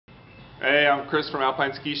Hey, I'm Chris from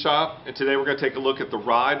Alpine Ski Shop, and today we're going to take a look at the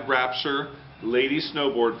Ride Rapture Lady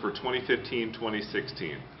Snowboard for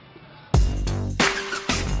 2015-2016.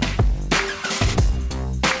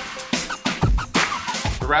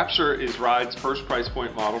 The Rapture is Ride's first price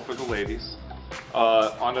point model for the ladies.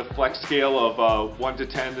 On a flex scale of 1 to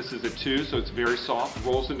 10, this is a 2, so it's very soft,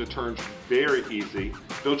 rolls into turns very easy,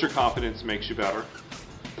 builds your confidence, makes you better.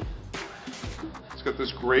 It's got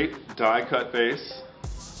this great die-cut base,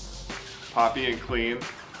 poppy and clean,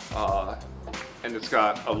 and it's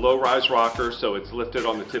got a LowRize rocker, so it's lifted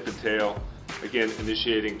on the tip and tail, again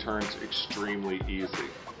initiating turns extremely easy.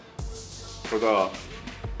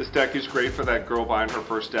 This deck is great for that girl buying her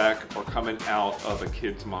first deck or coming out of a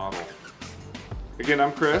kid's model. Again,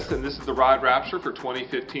 I'm Chris, and this is the Ride Rapture for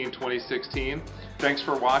 2015-2016. Thanks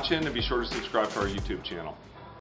for watching, and be sure to subscribe to our YouTube channel.